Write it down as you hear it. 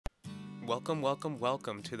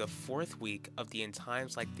Welcome to the fourth week of the In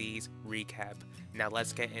Times Like These recap. Now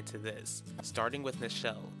let's get into this, starting with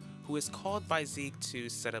Nichelle, who is called by Zeke to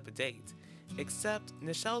set up a date. Except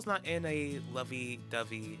Nichelle's not in a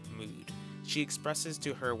lovey-dovey mood. She expresses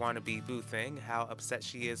to her wannabe boo thing how upset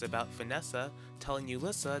she is about Vanessa telling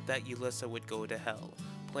Yulissa that Yulissa would go to hell,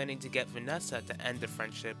 planning to get Vanessa to end the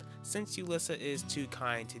friendship since Yulissa is too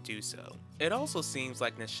kind to do so. It also seems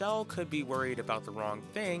like Nichelle could be worried about the wrong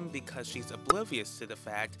thing because she's oblivious to the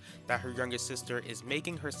fact that her younger sister is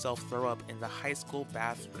making herself throw up in the high school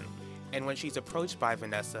bathroom. And when she's approached by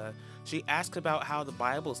Vanessa, she asks about how the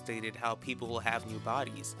Bible stated how people will have new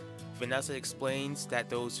bodies. Vanessa explains that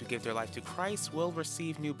those who give their life to Christ will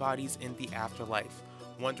receive new bodies in the afterlife,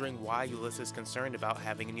 wondering why Yulissa is concerned about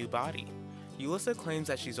having a new body. Yulissa claims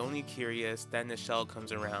that she's only curious, then Nichelle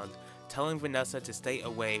comes around, telling Vanessa to stay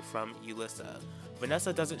away from Yulissa.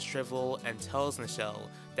 Vanessa doesn't shrivel and tells Nichelle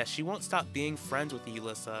that she won't stop being friends with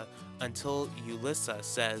Yulissa until Yulissa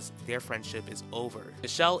says their friendship is over.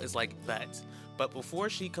 Nichelle is like, bet. But before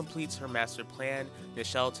she completes her master plan,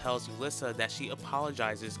 Nichelle tells Yulissa that she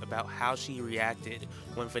apologizes about how she reacted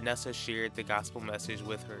when Vanessa shared the gospel message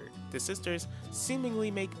with her. The sisters seemingly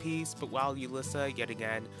make peace, but while Yulissa yet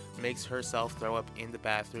again makes herself throw up in the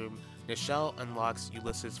bathroom, Nichelle unlocks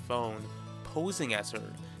Yulissa's phone, posing as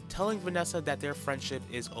her, telling Vanessa that their friendship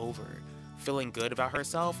is over. Feeling good about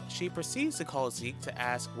herself, she proceeds to call Zeke to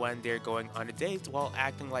ask when they're going on a date while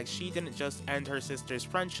acting like she didn't just end her sister's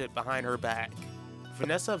friendship behind her back.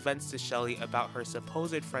 Vanessa vents to Shelly about her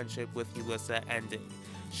supposed friendship with Yulissa ending.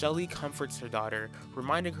 Shelly comforts her daughter,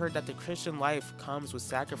 reminding her that the Christian life comes with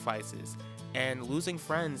sacrifices, and losing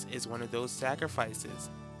friends is one of those sacrifices.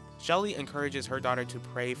 Shelly encourages her daughter to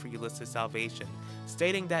pray for Yulissa's salvation,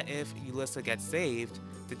 stating that if Yulissa gets saved,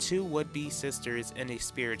 the two would be sisters in a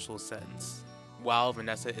spiritual sense. While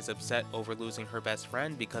Vanessa is upset over losing her best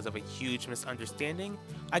friend because of a huge misunderstanding,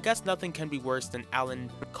 I guess nothing can be worse than Alan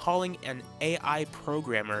calling an AI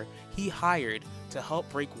programmer he hired to help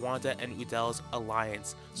break Wanda and Udell's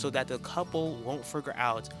alliance so that the couple won't figure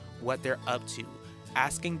out what they're up to,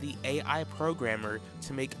 asking the AI programmer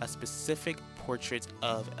to make a specific portrait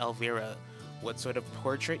of Elvira. What sort of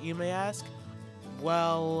portrait, you may ask?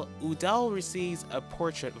 Well, Udell receives a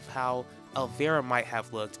portrait of how Elvira might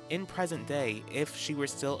have looked in present day if she were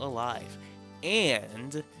still alive,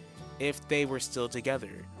 and if they were still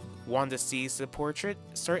together. Wanda sees the portrait,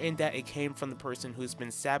 certain that it came from the person who's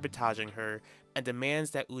been sabotaging her, and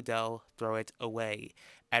demands that Udell throw it away.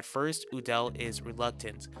 At first, Udell is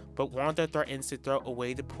reluctant, but Wanda threatens to throw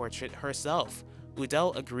away the portrait herself.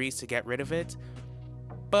 Udell agrees to get rid of it,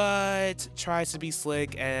 but tries to be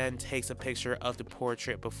slick and takes a picture of the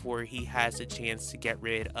portrait before he has the chance to get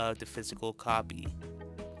rid of the physical copy.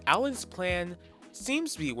 Alan's plan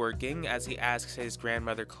seems to be working as he asks his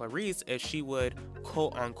grandmother Clarice if she would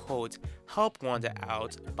quote-unquote help Wanda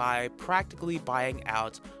out by practically buying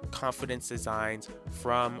out confidence designs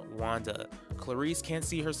from Wanda. Clarice can't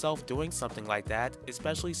see herself doing something like that,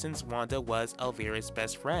 especially since Wanda was Elvira's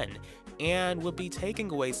best friend, and would be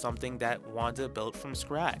taking away something that Wanda built from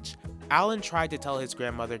scratch. Alan tried to tell his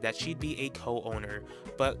grandmother that she'd be a co-owner,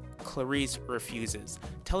 but Clarice refuses,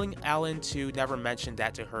 telling Alan to never mention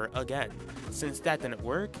that to her again. Since that didn't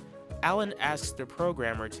work, Alan asks the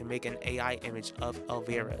programmer to make an AI image of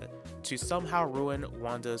Elvira to somehow ruin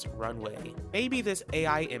Wanda's runway. Maybe this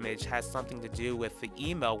AI image has something to do with the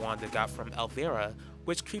email Wanda got from Elvira,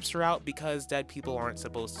 which creeps her out because dead people aren't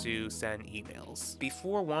supposed to send emails.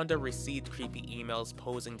 Before Wanda received creepy emails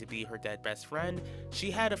posing to be her dead best friend, she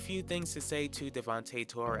had a few things to say to Devante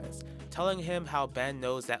Torres, telling him how Ben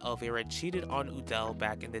knows that Elvira cheated on Udell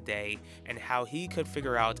back in the day, and how he could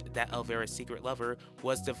figure out that Elvira's secret lover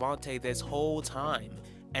was Devante this whole time.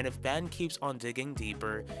 And if Ben keeps on digging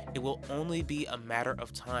deeper, it will only be a matter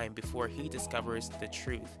of time before he discovers the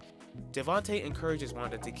truth. Devante encourages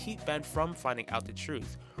Wanda to keep Ben from finding out the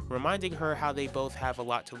truth, reminding her how they both have a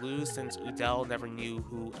lot to lose since Udell never knew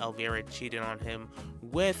who Elvira cheated on him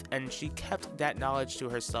with, and she kept that knowledge to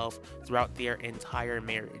herself throughout their entire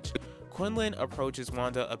marriage. Quinlan approaches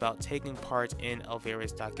Wanda about taking part in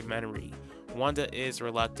Elvira's documentary. Wanda is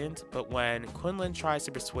reluctant, but when Quinlan tries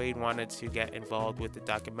to persuade Wanda to get involved with the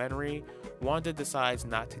documentary, Wanda decides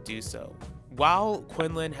not to do so. While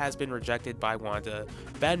Quinlan has been rejected by Wanda,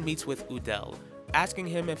 Ben meets with Udell, asking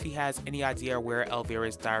him if he has any idea where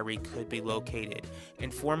Elvira's diary could be located,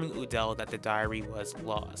 informing Udell that the diary was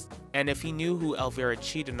lost, and if he knew who Elvira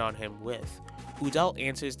cheated on him with. Udell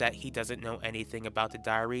answers that he doesn't know anything about the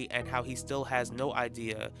diary and how he still has no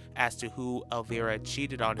idea as to who Elvira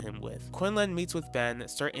cheated on him with. Quinlan meets with Ben,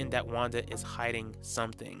 certain that Wanda is hiding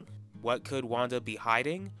something. What could Wanda be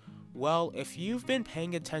hiding? Well, if you've been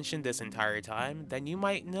paying attention this entire time, then you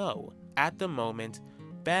might know. At the moment,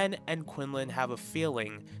 Ben and Quinlan have a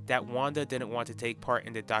feeling that Wanda didn't want to take part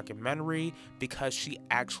in the documentary because she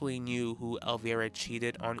actually knew who Elvira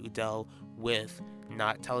cheated on Udell with,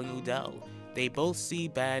 not telling Udell. They both see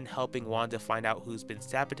Ben helping Wanda find out who's been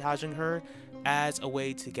sabotaging her as a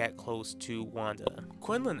way to get close to Wanda.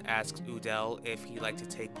 Quinlan asks Udell if he'd like to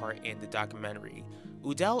take part in the documentary.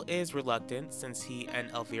 Udell is reluctant since he and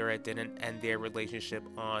Elvira didn't end their relationship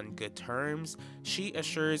on good terms. She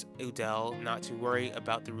assures Udell not to worry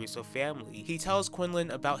about the Russo family. He tells Quinlan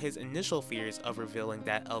about his initial fears of revealing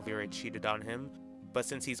that Elvira cheated on him, but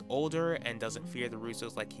since he's older and doesn't fear the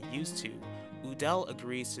Russos like he used to, Udell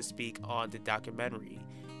agrees to speak on the documentary.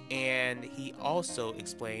 And he also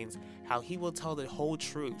explains how he will tell the whole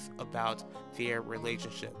truth about their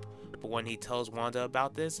relationship. But when he tells Wanda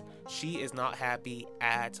about this, she is not happy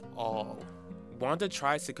at all. Wanda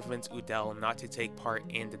tries to convince Udell not to take part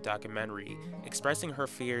in the documentary, expressing her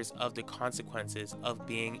fears of the consequences of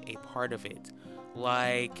being a part of it,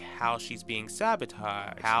 like how she's being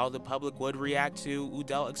sabotaged, how the public would react to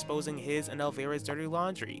Udell exposing his and Elvira's dirty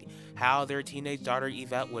laundry, how their teenage daughter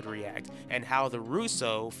Yvette would react, and how the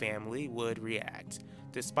Russo family would react.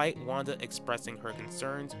 Despite Wanda expressing her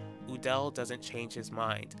concerns, Udell doesn't change his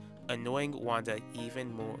mind, annoying Wanda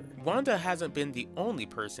even more. Wanda hasn't been the only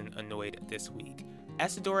person annoyed this week.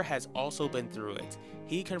 Essidor has also been through it.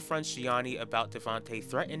 He confronts Gianni about Devante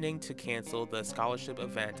threatening to cancel the scholarship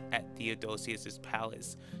event at Theodosius'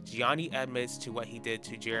 palace. Gianni admits to what he did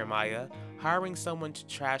to Jeremiah, hiring someone to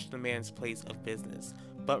trash the man's place of business,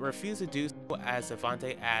 but refuses to do so as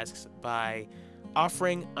Devante asks by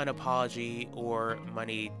offering an apology or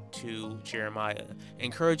money to Jeremiah,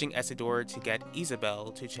 encouraging Essidor to get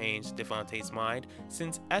Isabel to change Devante's mind,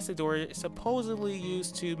 since Essidor supposedly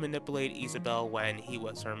used to manipulate Isabel when he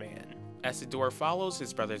was her man. Essidor follows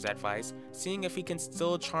his brother's advice, seeing if he can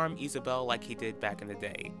still charm Isabel like he did back in the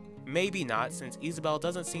day. Maybe not, since Isabel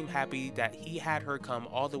doesn't seem happy that he had her come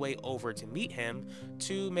all the way over to meet him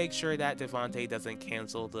to make sure that Devante doesn't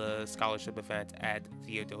cancel the scholarship event at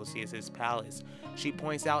Theodosius' palace. She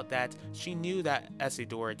points out that she knew that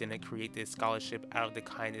Essidor didn't create this scholarship out of the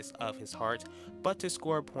kindness of his heart, but to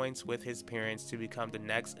score points with his parents to become the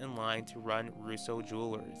next in line to run Russo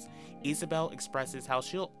Jewelers. Isabel expresses how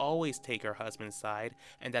she'll always take her husband's side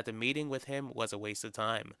and that the meeting with him was a waste of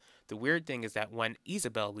time. The weird thing is that when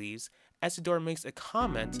Isabel leaves, Essidor makes a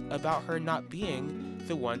comment about her not being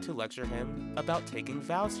the one to lecture him about taking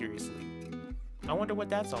vows seriously. I wonder what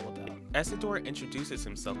that's all about. Essidor introduces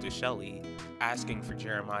himself to Shelley, asking for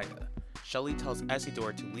Jeremiah. Shelley tells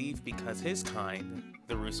Essidor to leave because his kind,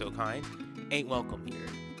 the Russo kind, ain't welcome here.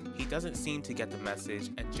 He doesn't seem to get the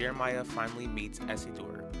message, and Jeremiah finally meets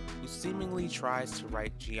Essidor, who seemingly tries to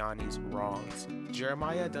right Gianni's wrongs.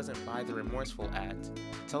 Jeremiah doesn't buy the remorseful act,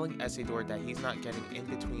 telling Essidor that he's not getting in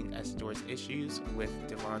between Essidor's issues with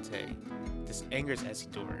Devante. This angers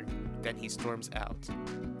Essidor, then he storms out,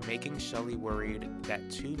 making Shelley worried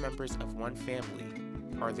that two members of one family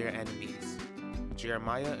are their enemies.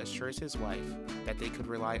 Jeremiah assures his wife that they could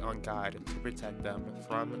rely on God to protect them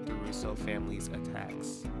from the Russo family's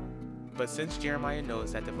attacks. But since Jeremiah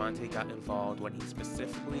knows that Devante got involved when he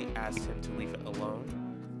specifically asked him to leave it alone,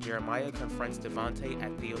 Jeremiah confronts Devante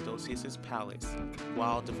at Theodosius' palace,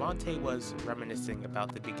 while Devante was reminiscing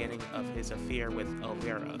about the beginning of his affair with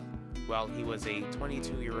Elvira, while he was a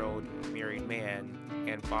 22-year-old married man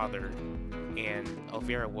and father, and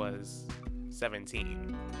Elvira was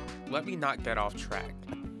 17. Let me not get off track.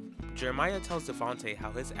 Jeremiah tells Devante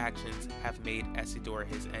how his actions have made Essidor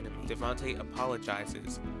his enemy. Devante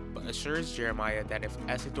apologizes, but assures Jeremiah that if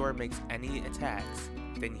Essidor makes any attacks,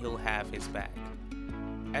 then he'll have his back.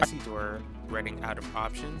 Essidor, running out of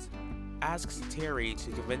options, asks Terry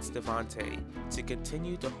to convince Devante to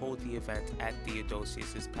continue to hold the event at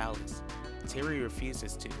Theodosius' palace. Terry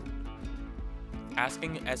refuses to,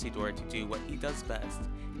 asking Essidor to do what he does best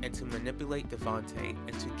and to manipulate Devante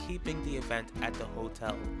into keeping the event at the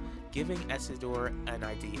hotel, giving Essidor an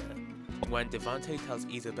idea. When Devante tells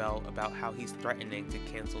Isabel about how he's threatening to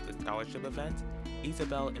cancel the scholarship event,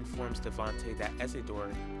 Isabel informs Devante that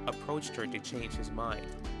Essidor approached her to change his mind.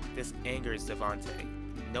 This angers Devante,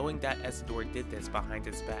 knowing that Essidor did this behind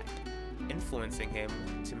his back, influencing him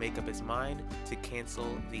to make up his mind to cancel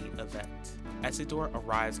the event. Essidor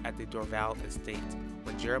arrives at the Dorval estate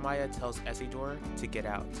when Jeremiah tells Essidor to get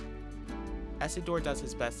out. Essidor does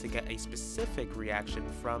his best to get a specific reaction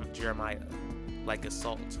from Jeremiah, like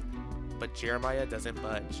assault, but Jeremiah doesn't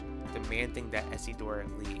budge, demanding that Essidor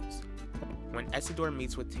leaves. When Essidor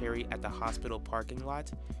meets with Terry at the hospital parking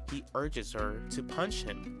lot, he urges her to punch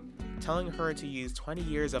him, telling her to use 20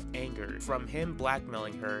 years of anger from him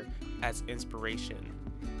blackmailing her as inspiration,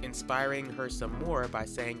 inspiring her some more by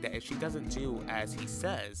saying that if she doesn't do as he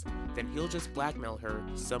says, then he'll just blackmail her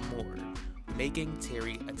some more, making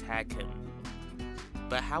Terry attack him.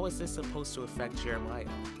 But how is this supposed to affect Jeremiah?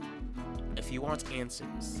 If you want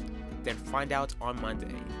answers, then find out on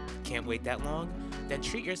Monday. Can't wait that long? Then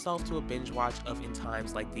treat yourself to a binge watch of In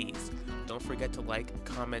Times Like These. Don't forget to like,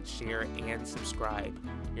 comment, share, and subscribe.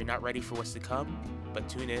 You're not ready for what's to come, but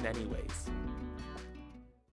tune in anyways.